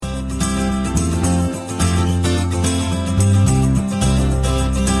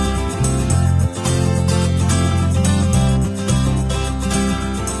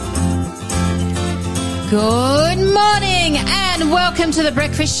Good morning and welcome to the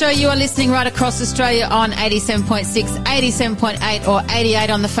Breakfast Show. You are listening right across Australia on 87.6, 87.8 or 88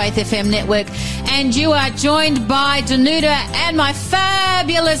 on the Faith FM network. And you are joined by Danuta and my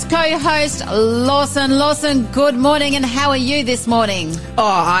fabulous co-host Lawson. Lawson, good morning, and how are you this morning? Oh,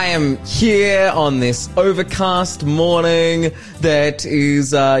 I am here on this overcast morning that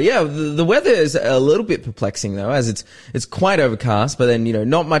is, the weather is a little bit perplexing though, as it's quite overcast, but then,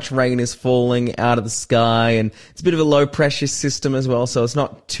 not much rain is falling out of the sky, and it's a bit of a low pressure system as well, so it's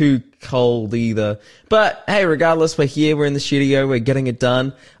not too cold either. But hey, regardless, we're here, we're in the studio, we're getting it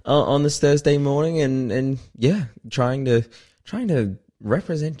done on this Thursday morning, and trying to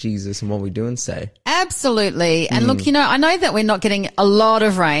represent Jesus in what we do and say. Absolutely. And look, I know that we're not getting a lot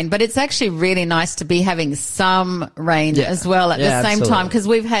of rain, but it's actually really nice to be having some rain as well at the same time, because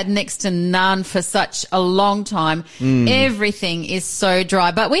we've had next to none for such a long time. Everything is so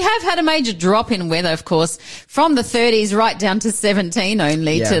dry. But we have had a major drop in weather, of course, from the 30s right down to 17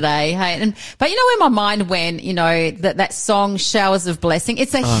 only today. Hey, but where my mind went, that song Showers of Blessing,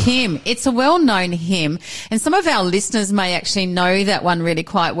 it's a hymn. It's a well-known hymn. And some of our listeners may actually know that one really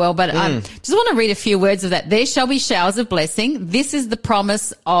quite well, but just want to read a few words of that. There shall be showers of blessing. This is the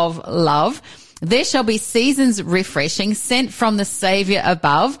promise of love. There shall be seasons refreshing sent from the Savior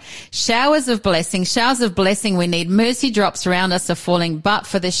above. Showers of blessing we need. Mercy drops around us are falling, but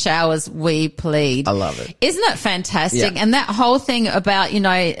for the showers we plead. I love it. Isn't it fantastic? Yeah. And that whole thing about,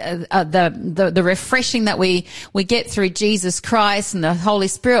 the refreshing that we get through Jesus Christ and the Holy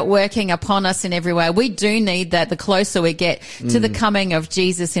Spirit working upon us in every way. We do need that the closer we get to the coming of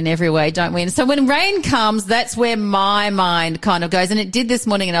Jesus in every way, don't we? And so when rain comes, that's where my mind kind of goes. And it did this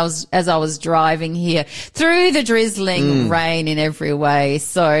morning, and as I was driving here through the drizzling rain in every way.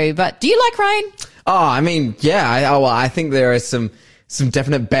 So, but do you like rain? Oh, I mean, yeah. I think there are some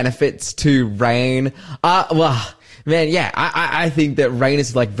definite benefits to rain. I think that rain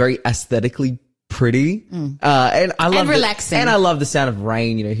is like very aesthetically pretty. And I love relaxing. And I love the sound of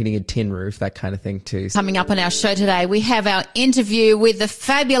rain, hitting a tin roof, that kind of thing too. Coming up on our show today, we have our interview with the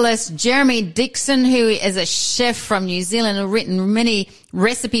fabulous Jeremy Dixon, who is a chef from New Zealand and written many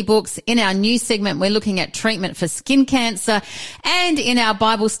recipe books. In our new segment, we're looking at treatment for skin cancer. And in our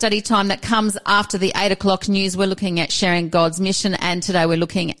Bible study time that comes after the 8 o'clock news, we're looking at sharing God's mission. And today we're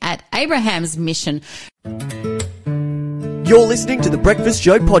looking at Abraham's mission. You're listening to the Breakfast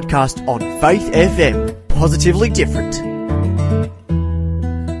Show podcast on Faith FM. Positively different.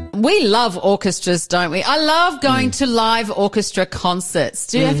 We love orchestras, don't we? I love going to live orchestra concerts.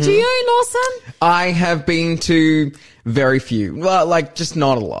 Do you, Lawson? I have been to very few. Well, just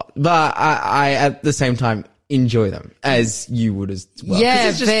not a lot. But I at the same time, enjoy them as you would as well. Yeah,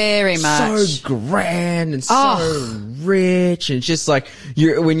 it's just very much. So grand and so rich, and it's just like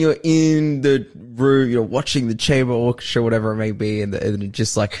when you're in the room, you're watching the chamber orchestra, whatever it may be, and it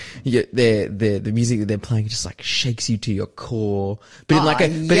just like the music that they're playing just like shakes you to your core, but in like a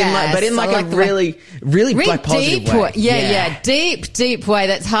really like positive way. Yeah, deep way.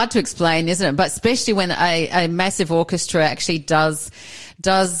 That's hard to explain, isn't it? But especially when a massive orchestra actually does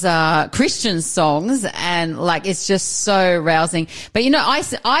Christian songs, and it's just so rousing. But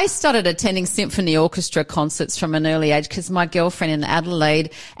I started attending symphony orchestra concerts from an early age because my girlfriend in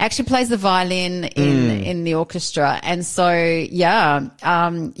Adelaide actually plays the violin in the orchestra, and so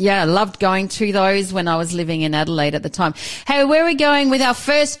loved going to those when I was living in Adelaide at the time. Hey, where are we going with our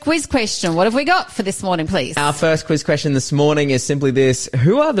first quiz question? What have we got for this morning, please? Our first quiz question this morning is simply this: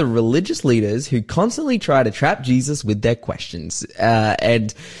 who are the religious leaders who constantly try to trap Jesus with their questions? And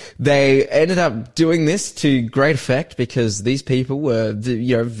they ended up doing this to great effect, because these people were,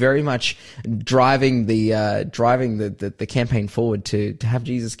 very much driving the campaign forward to have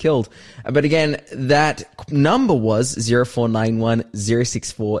Jesus killed. But again, that number was 0491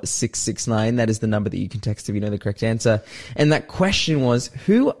 064 669. That is the number that you can text if you know the correct answer. And that question was: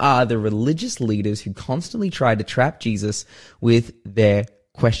 who are the religious leaders who constantly try to trap Jesus with their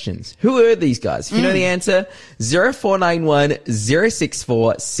questions? Who are these guys? If you know the answer, 0491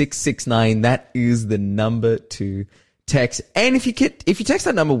 064 669. That is the number to text. And if you text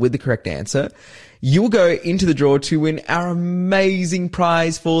that number with the correct answer, you will go into the draw to win our amazing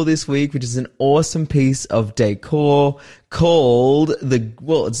prize for this week, which is an awesome piece of decor called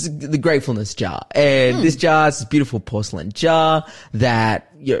it's the Gratefulness Jar. And this jar is this beautiful porcelain jar that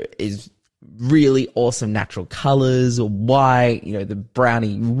is really awesome natural colors, white, the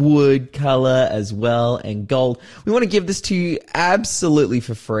brownie wood color as well, and gold. We want to give this to you absolutely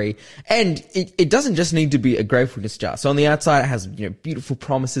for free. And it doesn't just need to be a gratefulness jar. So on the outside, it has, beautiful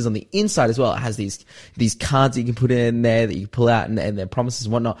promises. On the inside as well, it has these cards that you can put in there that you pull out and their promises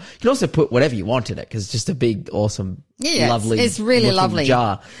and whatnot. You can also put whatever you want in it because it's just a big, awesome, lovely, it's really lovely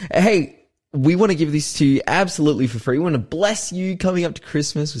jar. Hey, we want to give this to you absolutely for free. We want to bless you coming up to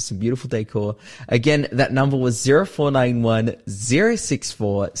Christmas with some beautiful decor. Again, that number was 0491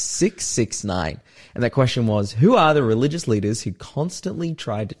 064 669. And that question was, who are the religious leaders who constantly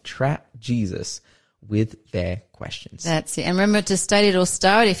tried to trap Jesus with their questions? That's it. And remember to state it or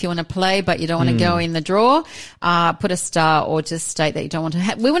star it if you want to play, but you don't want to go in the draw. Put a star or just state that you don't want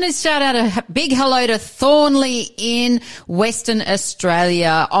to. We want to shout out a big hello to Thornley in Western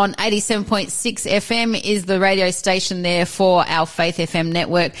Australia on 87.6 FM is the radio station there for our Faith FM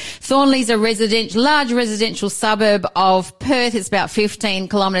network. Thornley's a large residential suburb of Perth. It's about 15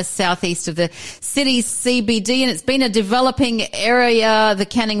 kilometres southeast of the city's CBD, and it's been a developing area. The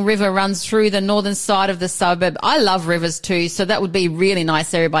Canning River runs through the northern side of the suburb. I love rivers too, so that would be really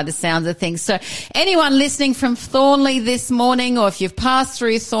nice area by the sounds of things. So anyone listening from Thornley this morning, or if you've passed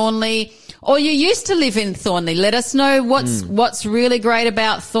through Thornley, or you used to live in Thornley, let us know what's really great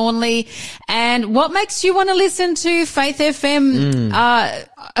about Thornley and what makes you want to listen to Faith FM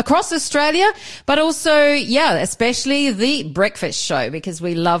across Australia, but also, especially the breakfast show, because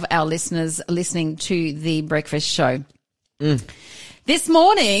we love our listeners listening to the breakfast show. This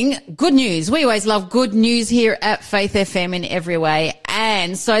morning, good news. We always love good news here at Faith FM in every way.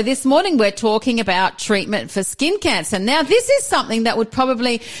 And so this morning we're talking about treatment for skin cancer. Now, this is something that would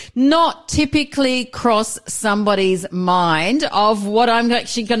probably not typically cross somebody's mind of what I'm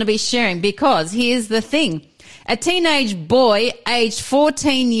actually going to be sharing, because here's the thing. A teenage boy, aged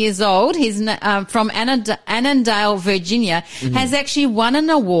 14 years old, he's from Annandale, Virginia, has actually won an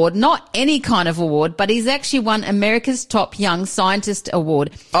award, not any kind of award, but he's actually won America's Top Young Scientist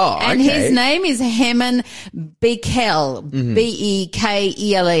Award. Oh, okay. And his name is Heman Bekele,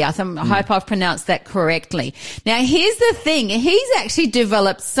 Bekele. I hope I've pronounced that correctly. Now, here's the thing. He's actually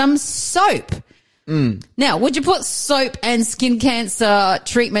developed some soap. Now, would you put soap and skin cancer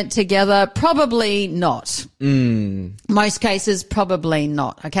treatment together? Probably not. Most cases, probably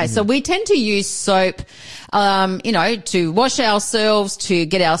not. Okay, so we tend to use soap, to wash ourselves, to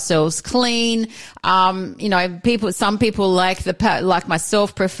get ourselves clean. Some people like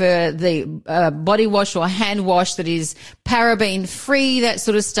myself prefer the body wash or hand wash that is paraben free, that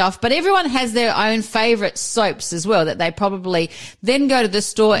sort of stuff. But everyone has their own favorite soaps as well that they probably then go to the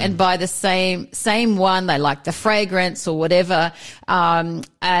store and buy the same one. They like the fragrance or whatever, and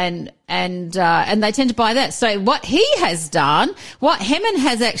they tend to buy that. So what he has done, what Heman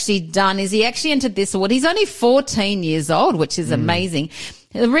has actually done, is he actually entered this award. He's only 14 years old, which is amazing.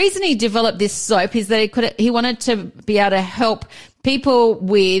 The reason he developed this soap is that he wanted to be able to help people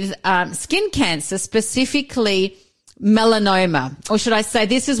with skin cancer, specifically melanoma. Or should I say,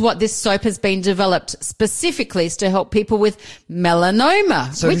 this is what this soap has been developed specifically, is to help people with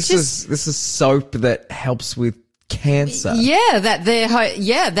melanoma. So this is soap that helps with cancer.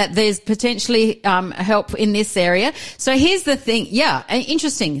 That there's potentially help in this area. So here's the thing. An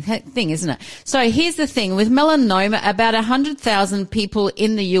interesting thing, isn't it? So here's the thing. With melanoma, about 100,000 people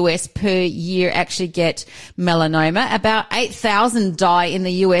in the US per year actually get melanoma. About 8,000 die in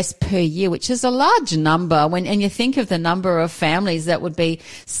the US per year, which is a large number and you think of the number of families that would be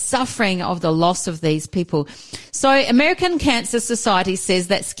suffering of the loss of these people. So American Cancer Society says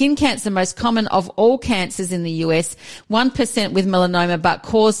that skin cancer, most common of all cancers in the US, 1% with melanoma,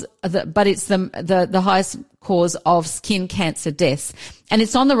 but it's the highest cause of skin cancer deaths. And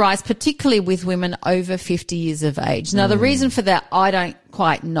it's on the rise, particularly with women over 50 years of age. Now, the reason for that, I don't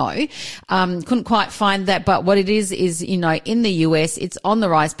quite know. Couldn't quite find that, but what it is, in the US, it's on the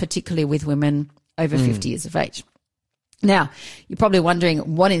rise, particularly with women over 50 years of age. Now, you're probably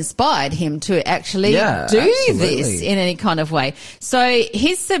wondering what inspired him to actually do this in any kind of way. So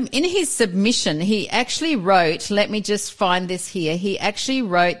in his submission, he actually wrote, let me just find this here. He actually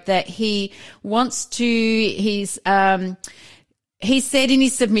wrote that he wants to, he said in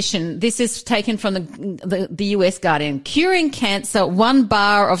his submission, this is taken from the US Guardian, curing cancer 1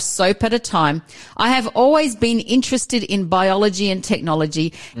 bar of soap at a time. I have always been interested in biology and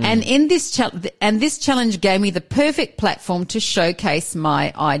technology, and this challenge gave me the perfect platform to showcase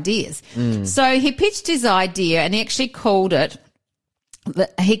my ideas. So he pitched his idea, and he actually called it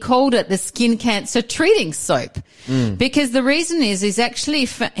the skin cancer treating soap, because the reason is actually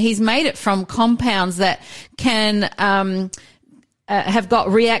he's made it from compounds that can have got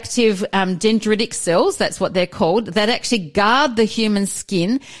reactive dendritic cells, that's what they're called, that actually guard the human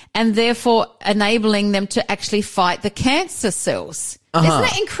skin and therefore enabling them to actually fight the cancer cells. Isn't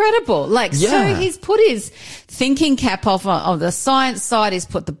that incredible? So he's put his thinking cap off on the science side, he's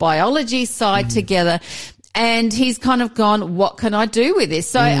put the biology side together, and he's kind of gone, what can I do with this?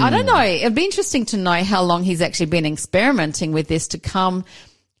 So I don't know. It'd be interesting to know how long he's actually been experimenting with this to come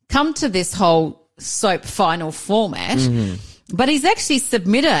to this whole soap final format. But he's actually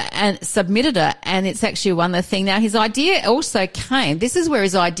submitted it, and it's actually won the thing. Now, his idea also came, this is where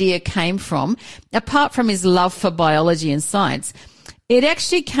his idea came from, apart from his love for biology and science. It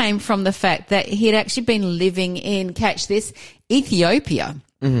actually came from the fact that he had actually been living in, catch this, Ethiopia.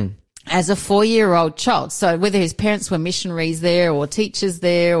 As a 4-year-old child. So whether his parents were missionaries there or teachers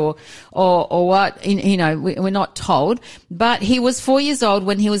there or what, we're not told. But he was 4 years old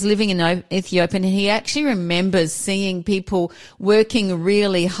when he was living in Ethiopia, and he actually remembers seeing people working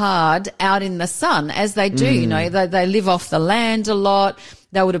really hard out in the sun, as they do. They live off the land a lot.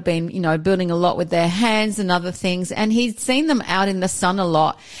 They would have been, building a lot with their hands and other things. And he'd seen them out in the sun a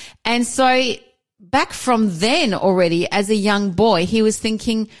lot. And so back from then already, as a young boy, he was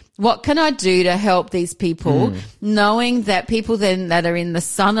thinking, what can I do to help these people, knowing that people then that are in the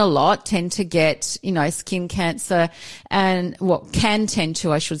sun a lot tend to get, skin cancer and can tend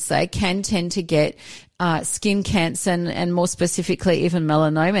to get skin cancer and more specifically even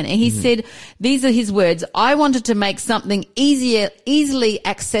melanoma. And he said, these are his words, I wanted to make something easily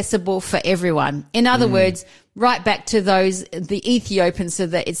accessible for everyone. In other words, right back to the Ethiopians, so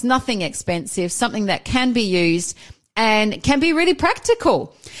that it's nothing expensive, something that can be used and can be really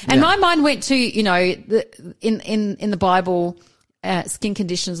practical. And my mind went to, in the Bible, skin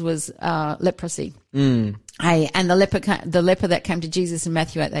conditions was leprosy. Hey, and the leper that came to Jesus in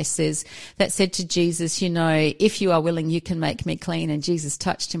Matthew 8, that said to Jesus, if you are willing, you can make me clean. And Jesus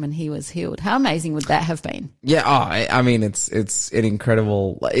touched him and he was healed. How amazing would that have been? Yeah. I mean, it's an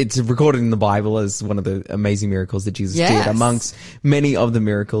incredible, it's recorded in the Bible as one of the amazing miracles that Jesus did, amongst many of the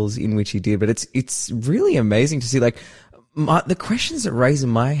miracles in which he did. But it's really amazing to see, the questions that raise in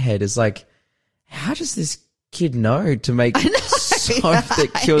my head is how does this kid know to make soap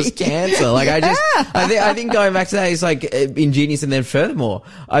that cures cancer? I think going back to that is ingenious. And then furthermore,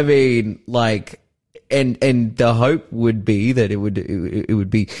 I mean, and the hope would be that it would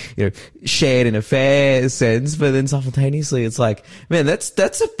be, shared in a fair sense, but then simultaneously it's man,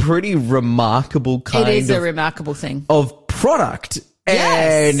 that's a pretty remarkable kind of. It is a remarkable thing of product.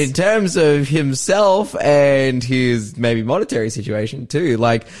 Yes. And in terms of himself and his maybe monetary situation too,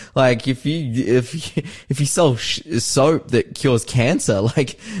 if you sell soap that cures cancer,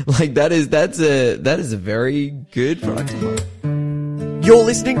 that's a very good product. You're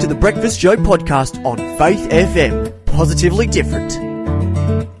listening to the Breakfast Show podcast on Faith FM. Positively different.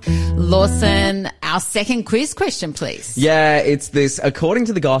 Lawson, our second quiz question, please. Yeah, it's this. According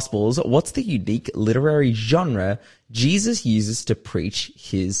to the Gospels, what's the unique literary genre Jesus uses to preach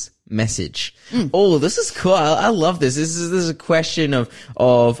his message? Oh, this is cool. I love this. This is a question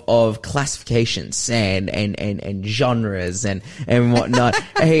of classifications and genres and whatnot.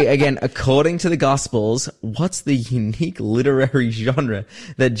 Hey, again, according to the Gospels, what's the unique literary genre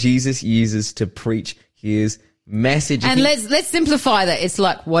that Jesus uses to preach his message? And let's simplify that. It's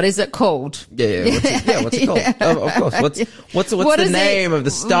what is it called? Yeah. What's it called? Of course. What's the name of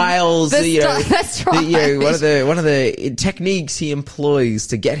the styles? That's right. One of the techniques he employs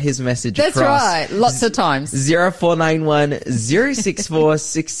to get his message across. That's right. Lots of times. 0491 064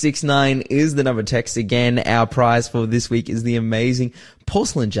 669 is the number text. Again, our prize for this week is the amazing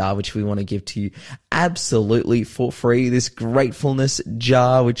porcelain jar, which we want to give to you absolutely for free. This gratefulness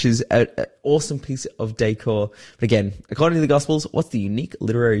jar, which is an awesome piece of decor. But again, according to the Gospels, what's the unique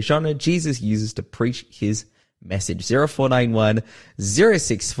literary genre Jesus uses to preach his message? 0491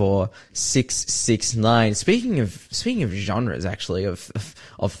 064 669. Speaking of genres, actually, of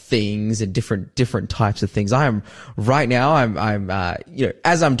things and different types of things, I'm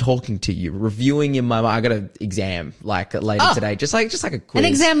as I'm talking to you, reviewing in my mind. I got an exam later today, just like a quiz. An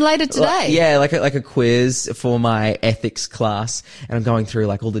exam later today. Yeah, like a quiz for my ethics class, and I'm going through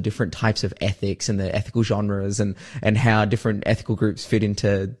all the different types of ethics and the ethical genres and how different ethical groups fit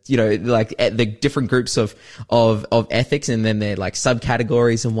into the different groups of ethics, and then they're like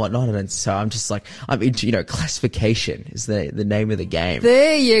subcategories and whatnot. And so I'm just like, I'm into, classification is the name of the game.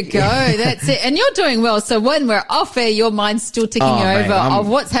 There you go. That's it. And you're doing well. So when we're off air, your mind's still ticking over of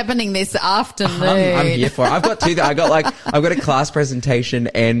what's happening this afternoon. I'm here for it. I've got I've got a class presentation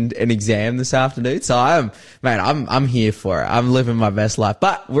and an exam this afternoon. So I'm here for it. I'm living my best life.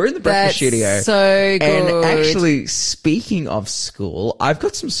 But we're in the breakfast studio. So good. And actually, speaking of school, I've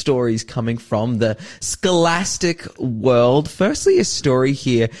got some stories coming from the scholastic world. Firstly, a story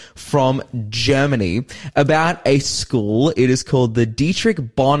here from Germany about a school. It is called the Dietrich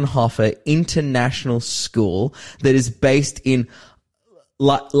Bonhoeffer International School that is based in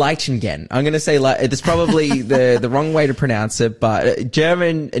Leichingen. I'm going to say it's probably the wrong way to pronounce it, but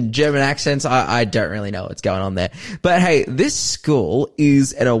German accents, I don't really know what's going on there. But hey, this school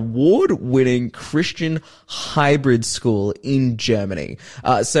is an award-winning Christian hybrid school in Germany.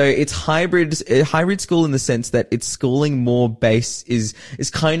 So it's a hybrid school in the sense that its schooling more based is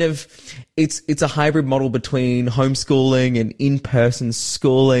kind of, it's a hybrid model between homeschooling and in-person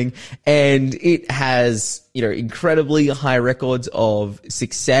schooling, and it has, incredibly high records of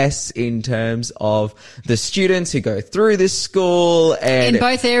success in terms of the students who go through this school, and in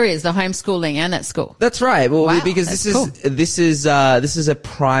both areas, the homeschooling and at school. That's right. Well, wow, because this is a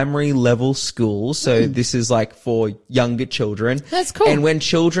primary level school, so this is like for younger children. That's cool. And when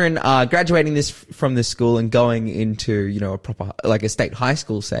children are graduating from this school and going into, a proper, like a state high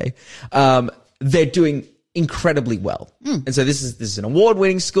school, say, they're doing incredibly well. And so this is an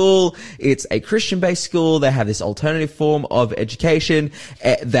award-winning school. It's a Christian-based school. They have this alternative form of education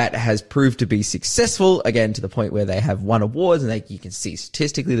that has proved to be successful, again, to the point where they have won awards, and you can see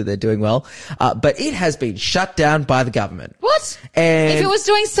statistically that they're doing well. But it has been shut down by the government. What? And if it was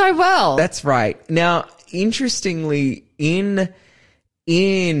doing so well? That's right. Now, interestingly, in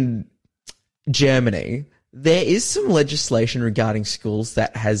Germany, there is some legislation regarding schools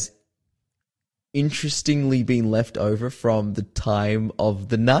that has interestingly been left over from the time of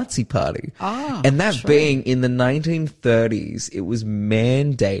the Nazi Party. And that being in the 1930s, it was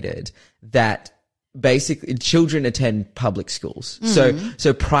mandated that basically children attend public schools.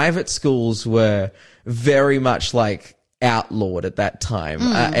 So private schools were very much like outlawed at that time.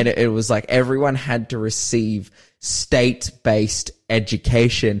 And it was like everyone had to receive state-based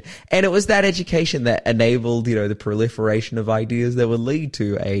education. And it was that education that enabled, the proliferation of ideas that would lead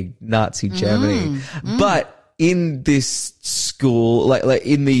to a Nazi Germany. But in this school, like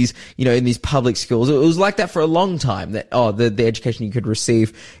in these, in these public schools, it was like that for a long time, that, the education you could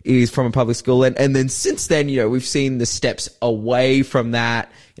receive is from a public school. And then since then, we've seen the steps away from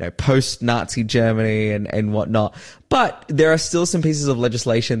that, post-Nazi Germany and whatnot. But there are still some pieces of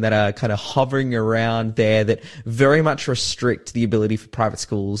legislation that are kind of hovering around there that very much restrict the ability for private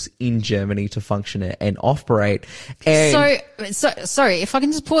schools in Germany to function and operate. And so sorry, if I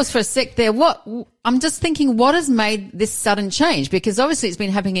can just pause for a sec there. I'm just thinking, what has made this sudden change? Because obviously it's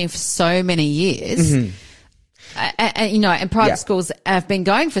been happening for so many years. And private schools have been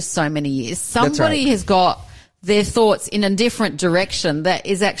going for so many years. Somebody has got their thoughts in a different direction that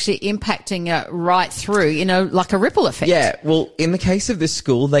is actually impacting it right through, like a ripple effect. Yeah. Well, in the case of this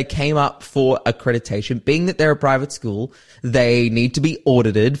school, they came up for accreditation. Being that they're a private school, they need to be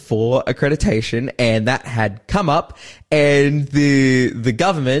audited for accreditation, and that had come up, and the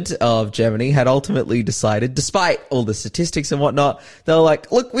government of Germany had ultimately decided, despite all the statistics and whatnot, they were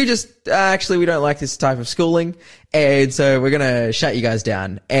like, look, we just, actually, we don't like this type of schooling, and so we're gonna shut you guys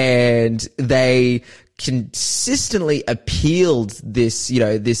down. And they consistently appealed this,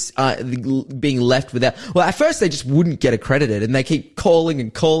 being left without. Well, at first they just wouldn't get accredited, and they keep calling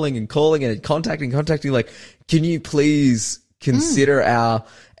and contacting, like, can you please consider the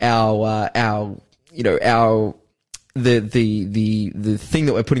thing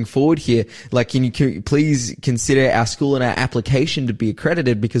that we're putting forward here? Like, can you please consider our school and our application to be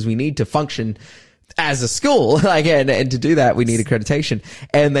accredited, because we need to function as a school, and to do that, we need accreditation.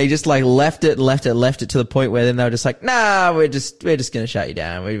 And they just left it to the point where then they were just like, nah, we're just going to shut you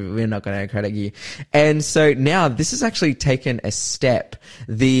down. We're not going to accredit you. And so now this has actually taken a step.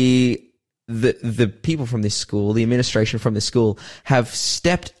 The people from this school, the administration from this school, have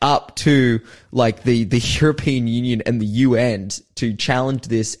stepped up to the European Union and the UN to challenge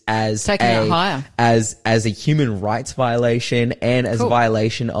this as a human rights violation and as a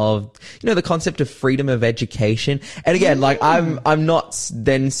violation of, the concept of freedom of education. And again, like I'm not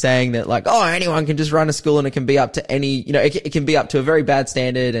then saying that like, oh, anyone can just run a school and it can be up to any, it can be up to a very bad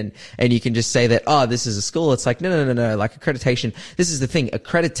standard and you can just say that, oh, this is a school. It's like, no. Like accreditation, this is the thing.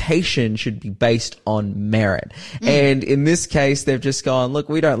 Accreditation should be based on merit. And in this case, they've just gone, look,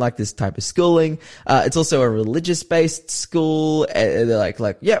 we don't like this type of schooling. It's also a religious based school. They're like,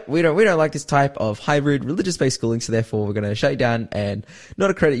 yeah, we don't like this type of hybrid religious based schooling. So therefore we're going to shut you down and not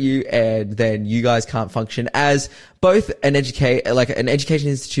accredit you. And then you guys can't function as both an education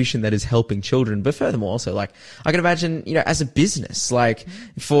institution that is helping children, but furthermore also like I can imagine, as a business, like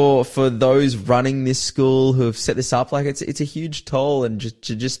for those running this school who have set this up, like it's a huge toll, and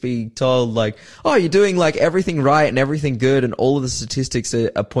just be told like, oh, you're doing like everything right and everything good, and all of the statistics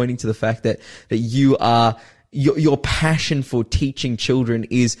are pointing to the fact that your passion for teaching children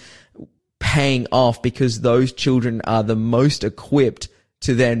is paying off because those children are the most equipped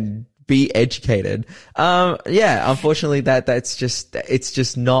to then be educated. Unfortunately that's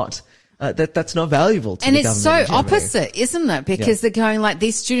just not, that's not valuable to the government. And it's so opposite, isn't it? Because they're going like,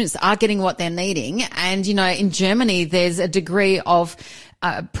 these students are getting what they're needing. And, in Germany, there's a degree of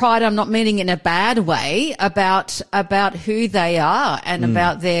pride, I'm not meaning in a bad way, about who they are and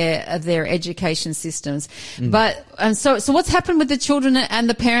about their education systems. But, so what's happened with the children and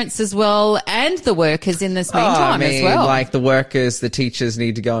the parents as well, and the workers in this meantime as well? Like the workers, the teachers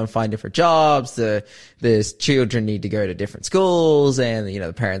need to go and find different jobs. The children need to go to different schools, and,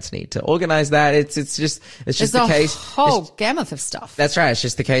 the parents need to organize that. It's just the case. Whole gamut of stuff. That's right. It's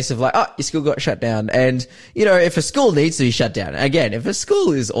just the case of like, oh, your school got shut down. And, if a school needs to be shut down, again, if a school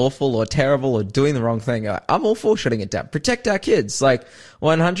is awful or terrible or doing the wrong thing, I'm all for shutting it down. Protect our kids, like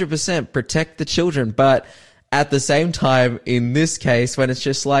 100% protect the children. But at the same time, in this case, when it's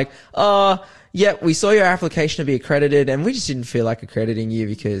just like, oh, yeah, we saw your application to be accredited and we just didn't feel like accrediting you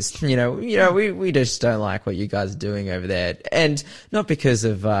because, we just don't like what you guys are doing over there. And not because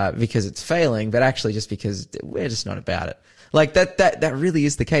it's failing, but actually just because we're just not about it. Like that really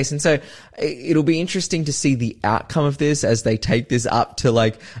is the case. And so it'll be interesting to see the outcome of this as they take this up to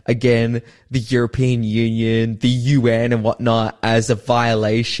like, again, the European Union, the UN and whatnot as a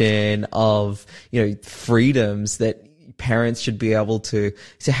violation of, freedoms that parents should be able to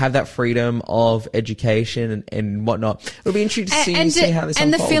have that freedom of education and whatnot. It'll be interesting to see how this unfolds.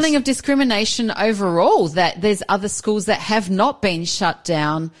 And the feeling of discrimination overall, that there's other schools that have not been shut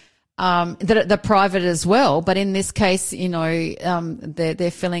down, that are private as well. But in this case,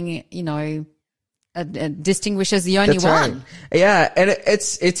 they're feeling, distinguished as the only That's one. Right. Yeah. And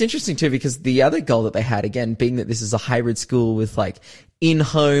it's interesting too, because the other goal that they had, again, being that this is a hybrid school with like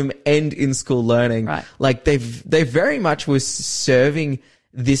in-home and in-school learning, right. Like they very much was serving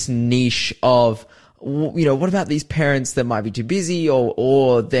this niche of, what about these parents that might be too busy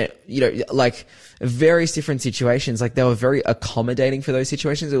or that, like various different situations. Like they were very accommodating for those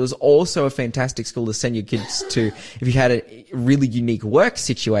situations. It was also a fantastic school to send your kids to if you had a really unique work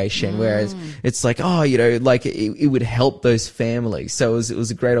situation, whereas it's like, like it would help those families. So it was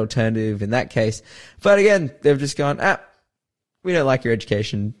a great alternative in that case. But again, they've just gone, we don't like your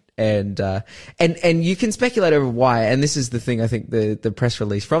education. And you can speculate over why. And this is the thing. I think the press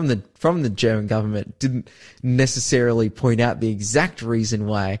release from the German government didn't necessarily point out the exact reason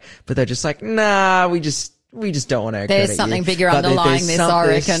why, but they're just like, nah, we just don't want to accredit There's something bigger underlying this, I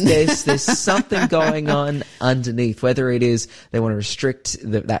reckon. There's something going on underneath, whether it is they want to restrict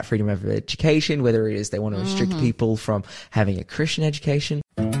that freedom of education, whether it is they want to restrict people from having a Christian education.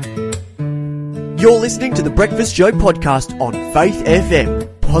 You're listening to the Breakfast Show podcast on Faith FM.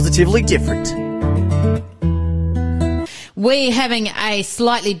 Positively different. We're having a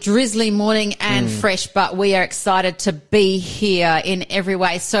slightly drizzly morning and fresh, but we are excited to be here in every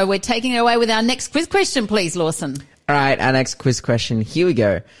way. So we're taking it away with our next quiz question, please, Lawson. All right, our next quiz question. Here we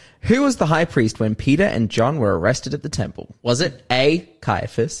go. Who was the high priest when Peter and John were arrested at the temple? Was it A,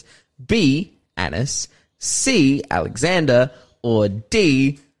 Caiaphas, B, Annas, C, Alexander, or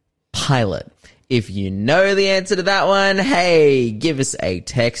D, Pilate? If you know the answer to that one, hey, give us a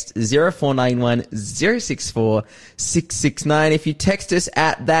text 0491 064 669. If you text us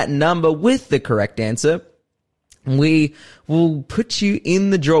at that number with the correct answer, we will put you in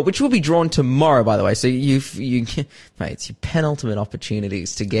the draw, which will be drawn tomorrow, by the way. So mate, it's your penultimate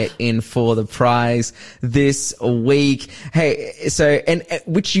opportunities to get in for the prize this week. Hey, and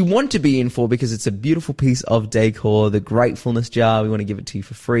which you want to be in for because it's a beautiful piece of decor, the Gratefulness Jar. We want to give it to you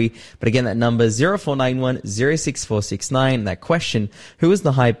for free. But again, that number 0491 06469. That question, who was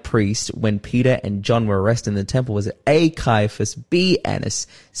the high priest when Peter and John were arrested in the temple? Was it A, Caiaphas, B, Annas,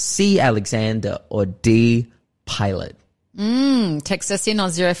 C, Alexander, or D, Pilate? Text us in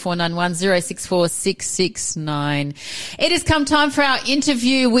on 0491 064 669. It has come time for our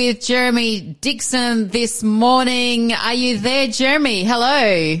interview with Jeremy Dixon this morning. Are you there, Jeremy?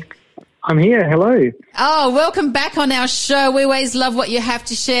 Hello. I'm here. Hello. Oh, welcome back on our show. We always love what you have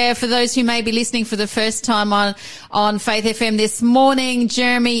to share. For those who may be listening for the first time on Faith FM this morning,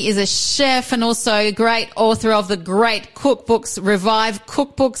 Jeremy is a chef and also a great author of the great cookbooks, Revive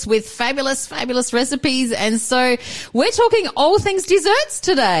Cookbooks, with fabulous, fabulous recipes. And so we're talking all things desserts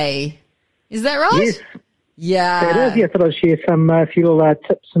today. Is that right? Yes. Yeah. It is. Yes, I thought I'd share a few little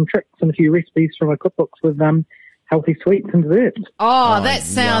tips and tricks and a few recipes from my cookbooks with healthy sweets and desserts. Oh, that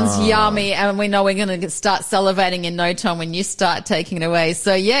sounds yummy. And we know we're going to start salivating in no time when you start taking it away.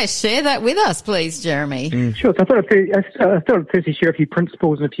 So, yeah, share that with us, please, Jeremy. Sure. So I thought I'd firstly share a few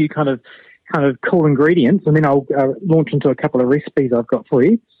principles and a few kind of cool ingredients, and then I'll launch into a couple of recipes I've got for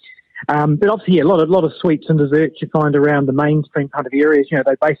you. But obviously, yeah, a lot of sweets and desserts you find around the mainstream kind of areas. You know,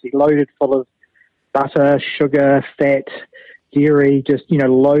 they're basically loaded full of butter, sugar, fat, dairy, just,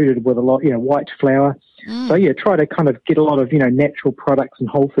 loaded with a lot, white flour. So, yeah, try to kind of get a lot of, natural products and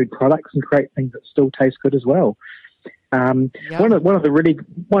whole food products and create things that still taste good as well. One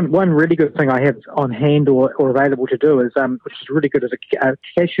really good thing I have on hand or available to do is, which is really good, is a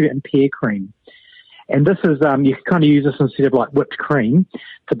cashew and pear cream. And this is, you can kind of use this instead of like whipped cream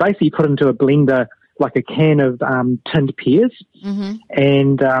to basically put into a blender like a can of tinned pears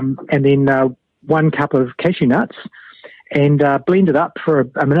and then 1 cup of cashew nuts, and blend it up for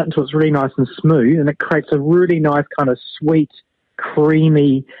a minute until it's really nice and smooth, and it creates a really nice kind of sweet,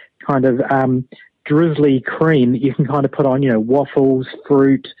 creamy kind of drizzly cream that you can kind of put on, waffles,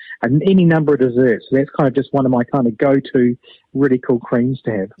 fruit, and any number of desserts. So that's kind of just one of my kind of go-to really cool creams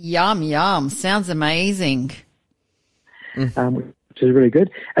to have. Yum, yum. Sounds amazing. Which is really good.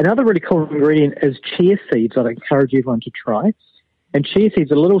 Another really cool ingredient is chia seeds I'd encourage everyone to try. And chia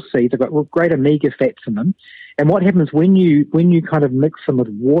seeds are little seeds. They've got great omega fats in them. And what happens when you kind of mix them with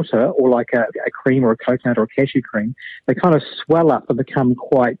water or like a cream or a coconut or a cashew cream, they kind of swell up and become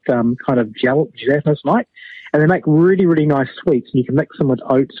quite kind of gelatinous-like. And they make really, really nice sweets. And you can mix them with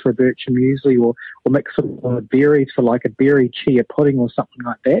oats for a birch and muesli or mix them with berries for like a berry chia pudding or something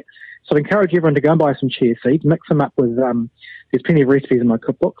like that. So I encourage everyone to go and buy some chia seeds, mix them up with, there's plenty of recipes in my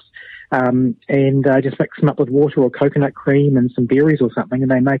cookbooks, and just mix them up with water or coconut cream and some berries or something, and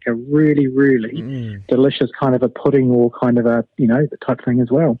they make a really, really delicious kind of a pudding or kind of a, the type thing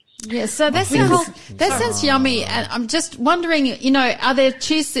as well. Yeah, so that sounds yummy. And I'm just wondering, are there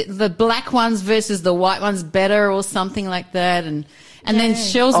the black ones versus the white ones better or something like that? And then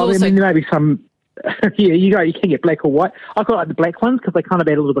Shell's also... there may be some... Yeah, you can get black or white. I quite like the black ones because they kind of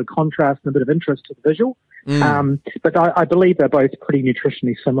add a little bit of contrast and a bit of interest to the visual. But I believe they're both pretty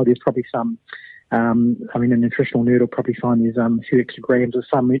nutritionally similar. There's probably some, a nutritional nerd will probably find there's a few extra grams of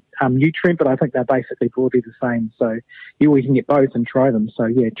some nutrient, but I think they're basically broadly the same. So you always can get both and try them. So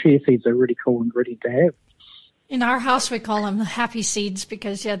yeah, chia seeds are a really cool ingredient to have. In our house, we call them the happy seeds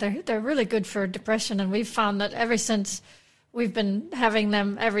because they're really good for depression, and we've found that ever since we've been having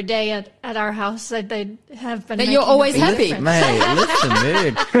them every day at our house. They have been. That you're always happy, difference. Mate. Lift the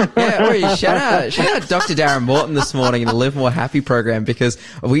mood. Yeah, shout out Dr. Darren Morton this morning in the Live More Happy program, because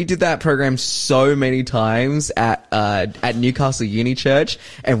we did that program so many times at Newcastle Uni Church,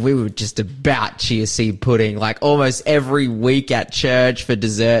 and we were just about chia seed pudding. Like almost every week at church for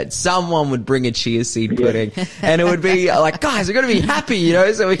dessert, someone would bring a chia seed pudding, and it would be like, guys, we're gonna be happy,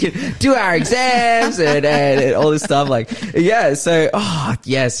 so we can do our exams and all this stuff. Like. Yeah, so,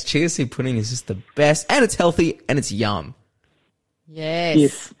 yes, chia seed pudding is just the best, and it's healthy, and it's yum.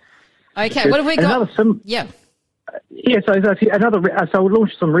 Yes. Okay, what have we got? Yeah, so we'll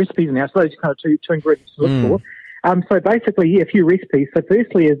launch some recipes now. So those are kind of two ingredients to look for. So basically, a few recipes. So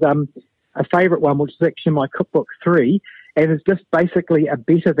firstly is a favourite one, which is actually my cookbook 3, and it's just basically a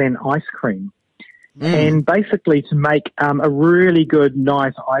better than ice cream. And basically to make a really good,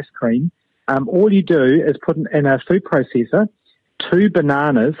 nice ice cream, all you do is put in a food processor 2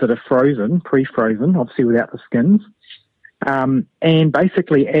 bananas that are frozen, pre-frozen, obviously without the skins, and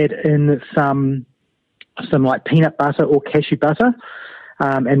basically add in some like peanut butter or cashew butter,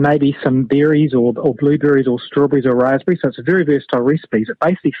 and maybe some berries or blueberries or strawberries or raspberries. So it's a very versatile recipe. It's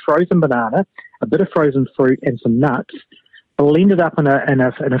basically frozen banana, a bit of frozen fruit, and some nuts, blended up in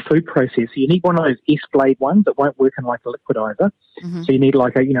a food processor. You need one of those S-blade ones that won't work in like a liquidizer. Mm-hmm. So you need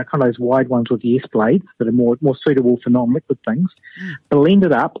like kind of those wide ones with the S-blades that are more suitable for non-liquid things. Blend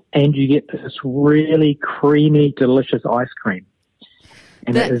it up, and you get this really creamy, delicious ice cream.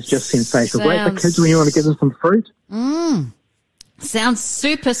 And it is just sensational. Great for kids when you want to give them some fruit. Sounds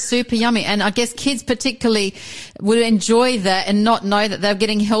super, super yummy. And I guess kids particularly would enjoy that and not know that they're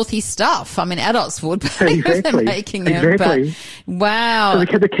getting healthy stuff. I mean, adults would, but they're making it. But, wow.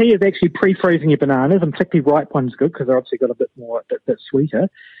 So the key is actually pre-freezing your bananas, and particularly ripe ones good because they're obviously got a bit sweeter.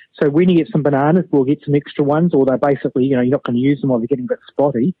 So when you get some bananas, we'll get some extra ones, or they're basically, you're not going to use them while they're getting a bit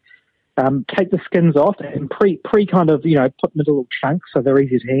spotty. Take the skins off and pre kind of, put them into little chunks so they're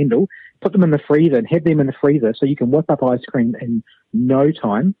easy to handle. Put them in the freezer and have them in the freezer so you can whip up ice cream in no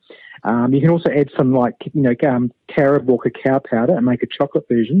time. You can also add some carob or cacao powder and make a chocolate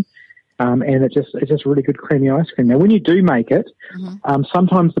version. And it's just really good creamy ice cream. Now, when you do make it,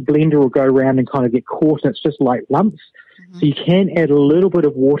 sometimes the blender will go around and kind of get caught and it's just like lumps. So you can add a little bit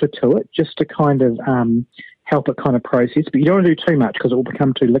of water to it just to kind of help it kind of process, but you don't want to do too much because it will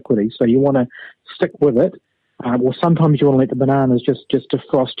become too liquidy. So you want to stick with it. Or sometimes you want to let the bananas just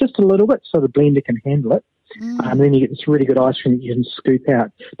defrost just a little bit so the blender can handle it. And then you get this really good ice cream that you can scoop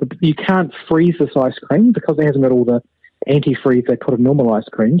out. But you can't freeze this ice cream because it hasn't got all the antifreeze they put in normal ice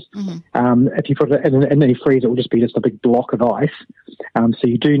creams. If you put it in the freezer, it will just be just a big block of ice. So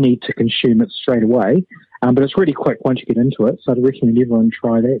you do need to consume it straight away. But it's really quick once you get into it. So I'd recommend everyone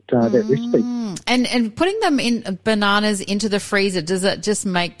try that recipe. And putting them in bananas into the freezer, does it just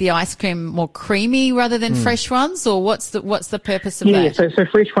make the ice cream more creamy rather than fresh ones, or what's the purpose of that? Yeah, so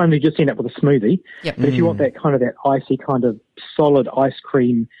fresh ones you just end up with a smoothie. Yep. But if you want that icy kind of solid ice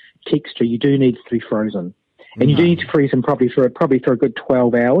cream texture, you do need it to be frozen. And you do need to freeze them probably for a good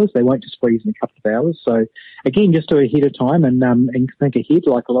 12 hours. They won't just freeze in a couple of hours. So, again, just do it ahead of time and think ahead,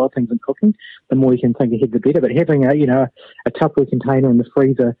 like a lot of things in cooking. The more you can think ahead, the better. But having a Tupperware container in the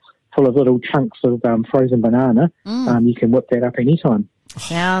freezer full of little chunks of frozen banana, you can whip that up anytime.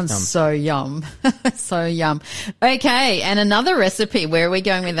 Sounds so yum. So yum. Okay, and another recipe. Where are we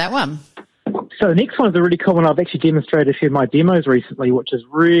going with that one? So the next one is a really cool one. I've actually demonstrated a few of my demos recently, which is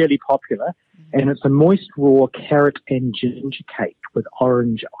really popular. And it's a moist raw carrot and ginger cake with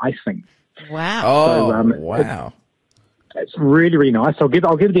orange icing. Wow! Wow! It's really, really nice. I'll give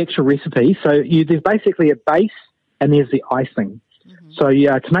the extra recipe. So there's basically a base and there's the icing. So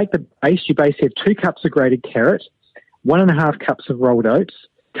to make the base, you basically have 2 cups of grated carrot, 1.5 cups of rolled oats,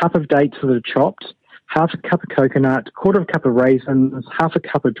 cup of dates that are chopped, half a cup of coconut, 1/4 cup of raisins, half a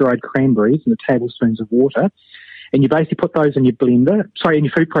cup of dried cranberries, and tablespoons of water. And you basically put those in your in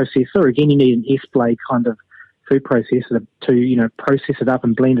your food processor. Again, you need an S-blade kind of food processor to, process it up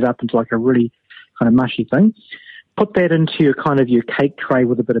and blend it up into like a really kind of mushy thing. Put that into your cake tray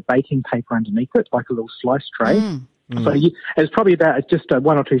with a bit of baking paper underneath it, like a little slice tray. So it's probably about just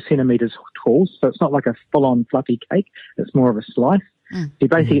 1 or 2 centimetres tall, so it's not like a full-on fluffy cake. It's more of a slice. You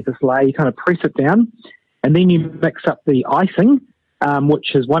basically get this layer, you kind of press it down, and then you mix up the icing,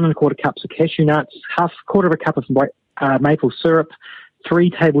 which is 1 1/4 cups of cashew nuts, 1/4 cup of maple syrup, 3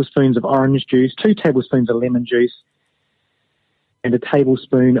 tablespoons of orange juice, 2 tablespoons of lemon juice, and a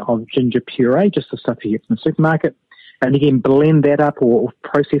tablespoon of ginger puree, just the stuff you get from the supermarket. And again, blend that up or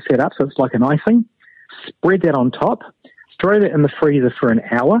process that up so it's like an icing. Spread that on top. Throw that in the freezer for an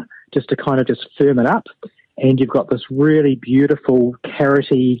hour just to kind of just firm it up. And you've got this really beautiful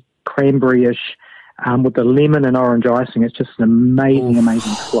carroty, cranberry-ish with the lemon and orange icing. It's just an amazing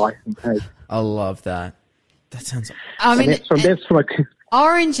slice and cake. I love that. That sounds... I mean, that's from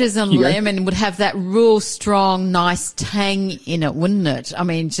oranges and lemon would have that real strong, nice tang in it, wouldn't it? I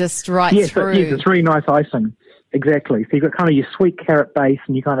mean, just through. Yes, it's really nice icing. Exactly. So you've got kind of your sweet carrot base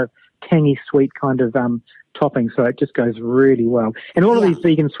and your kind of tangy sweet kind of topping. So it just goes really well. And all of these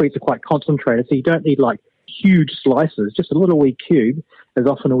vegan sweets are quite concentrated, so you don't need like huge slices. Just a little wee cube is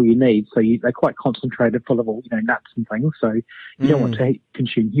often all you need. So they're quite concentrated, full of all nuts and things. So you don't want to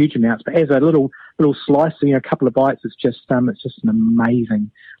consume huge amounts. But as a little slice, a couple of bites, it's just an amazing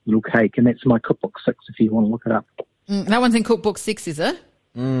little cake. And that's my cookbook 6 if you want to look it up. That one's in cookbook 6, is it?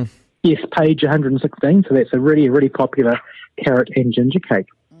 Yes, page 116. So that's a really, really popular carrot and ginger cake.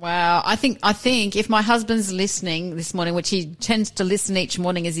 Wow. I think if my husband's listening this morning, which he tends to listen each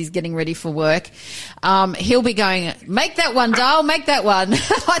morning as he's getting ready for work, he'll be going, make that one, Dale, make that one.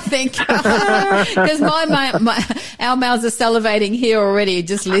 I think, because our mouths are salivating here already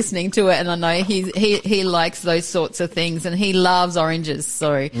just listening to it. And I know he likes those sorts of things and he loves oranges.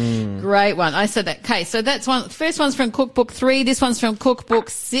 So great one. I said that. Okay. So that's one. First one's from Cookbook 3. This one's from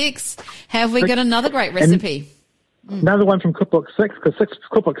Cookbook 6. Have we got another great recipe? Another one from Cookbook 6, because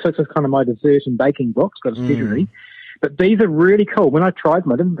Cookbook 6 is kind of my dessert and baking book. It's got a specialty. But these are really cool. When I tried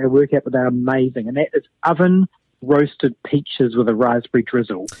them, I didn't work out, but they're amazing. And that is oven roasted peaches with a raspberry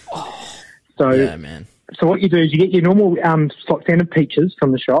drizzle. Yeah, man. So what you do is you get your normal standard peaches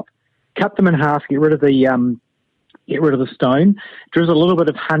from the shop, cut them in half, get rid of the stone, drizzle a little bit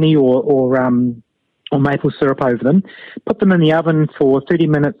of honey or maple syrup over them, put them in the oven for 30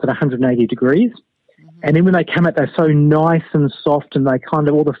 minutes at 180 degrees. And then when they come out, they're so nice and soft, and they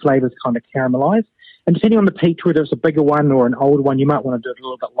all the flavors kind of caramelize. And depending on the peach, whether it's a bigger one or an older one, you might want to do it a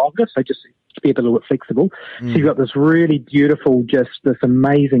little bit longer, so just to be a little bit flexible. So you've got this really beautiful, just this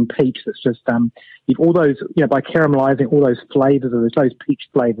amazing peach that's just, you've all those, by caramelizing, all those flavors, or those peach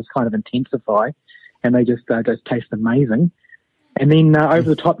flavors kind of intensify, and they just taste amazing. And then over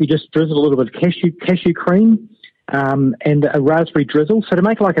the top, you just drizzle a little bit of cashew cream, and a raspberry drizzle. So to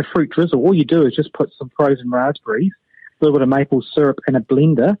make like a fruit drizzle, all you do is just put some frozen raspberries, a little bit of maple syrup in a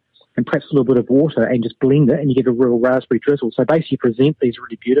blender, and perhaps a little bit of water, and just blend it, and you get a real raspberry drizzle. So basically you present these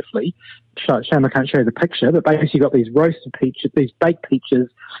really beautifully. Shame I can't show you the picture, but basically you've got these roasted peaches, these baked peaches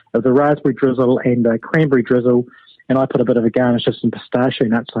of the raspberry drizzle and cranberry drizzle, and I put a bit of a garnish of some pistachio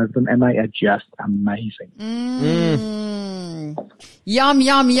nuts over them, and they are just amazing. Yum,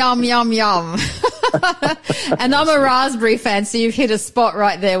 yum, yum, yum, yum. And I'm a raspberry fan, so you've hit a spot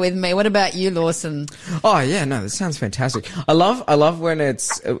right there with me. What about you, Lawson? Oh, yeah, no, this sounds fantastic. I love when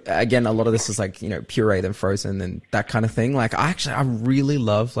it's, again, a lot of this is like, puree then frozen and that kind of thing. Like, I really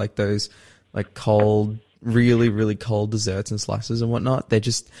love like those, like cold, really, really cold desserts and slices and whatnot. They're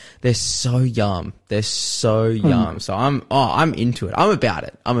so yum. They're so yum. So I'm into it. I'm about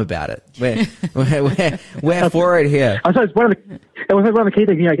it. We're for it here. I suppose one of the key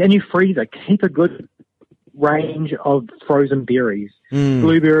things, and you freezer, keep a good range of frozen berries,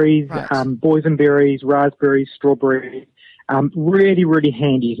 blueberries, boysenberries, raspberries, strawberries. Really, really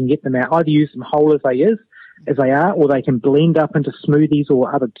handy. You can get them out. Either use them whole as they are, or they can blend up into smoothies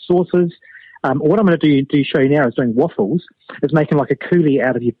or other sauces. What I'm going to do show you now is doing waffles, is making like a coulis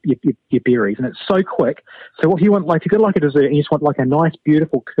out of your berries, and it's so quick. So what you want, like, if you've got like a dessert and you just want like a nice,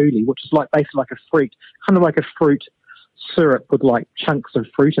 beautiful coulis, which is like basically like a fruit, kind of like a fruit syrup with like chunks of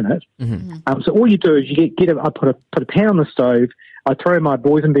fruit in it. So all you do is you I put a pan on the stove, I throw my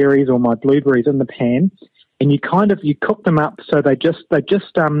boysenberries or my blueberries in the pan, and you cook them up so they just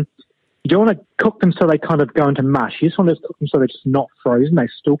you don't want to cook them so they kind of go into mush. You just want to cook them so they're just not frozen. They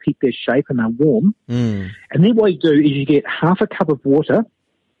still keep their shape and they're warm. And then what you do is you get half a cup of water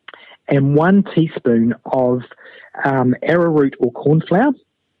and 1 teaspoon of arrowroot or corn flour.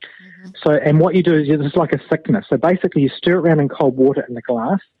 So, and what you do is it's like a thickener. So basically you stir it around in cold water in the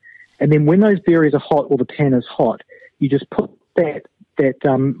glass, and then when those berries are hot or the pan is hot, you just put that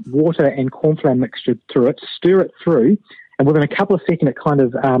water and corn flour mixture through it, stir it through, and within a couple of seconds, it kind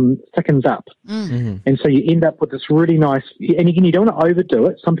of thickens up. And so you end up with this really nice, and again, you don't want to overdo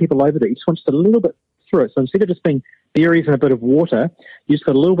it. Some people overdo it. You just want just a little bit through it. So instead of just being berries and a bit of water, you just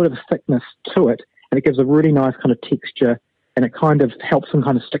got a little bit of thickness to it, and it gives a really nice kind of texture, and it kind of helps them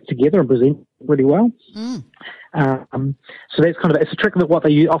kind of stick together and present really well. So that's kind of, it's a trick that what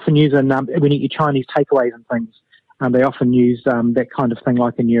they often use in when you eat your Chinese takeaways and things. They often use that kind of thing,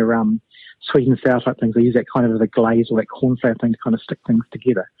 like in your sweet and sour type things. They use that kind of as a glaze or that corn flour thing to kind of stick things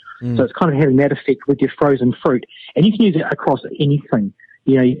together. So it's kind of having that effect with your frozen fruit. And you can use it across anything.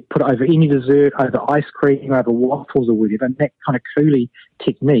 You put it over any dessert, over ice cream, over waffles or whatever. And that kind of coulis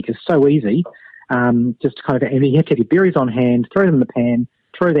technique is so easy. Just to kind of, and you have to have your berries on hand, throw them in the pan,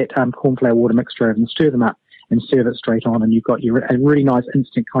 throw that corn flour water mixture over and stir them up and serve it straight on. And you've got a really nice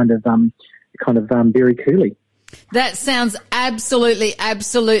instant kind of berry coulis. That sounds absolutely,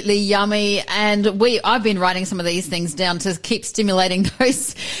 absolutely yummy. And I've been writing some of these things down to keep stimulating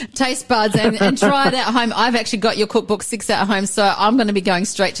those taste buds and try it at home. I've actually got your cookbook 6 at home, so I'm going to be going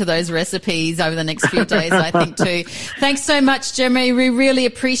straight to those recipes over the next few days, I think, too. Thanks so much, Jeremy. We really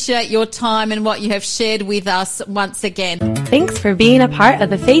appreciate your time and what you have shared with us once again. Thanks for being a part of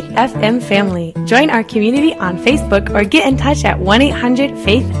the Faith FM family. Join our community on Facebook or get in touch at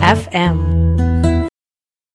 1-800-FAITH-FM.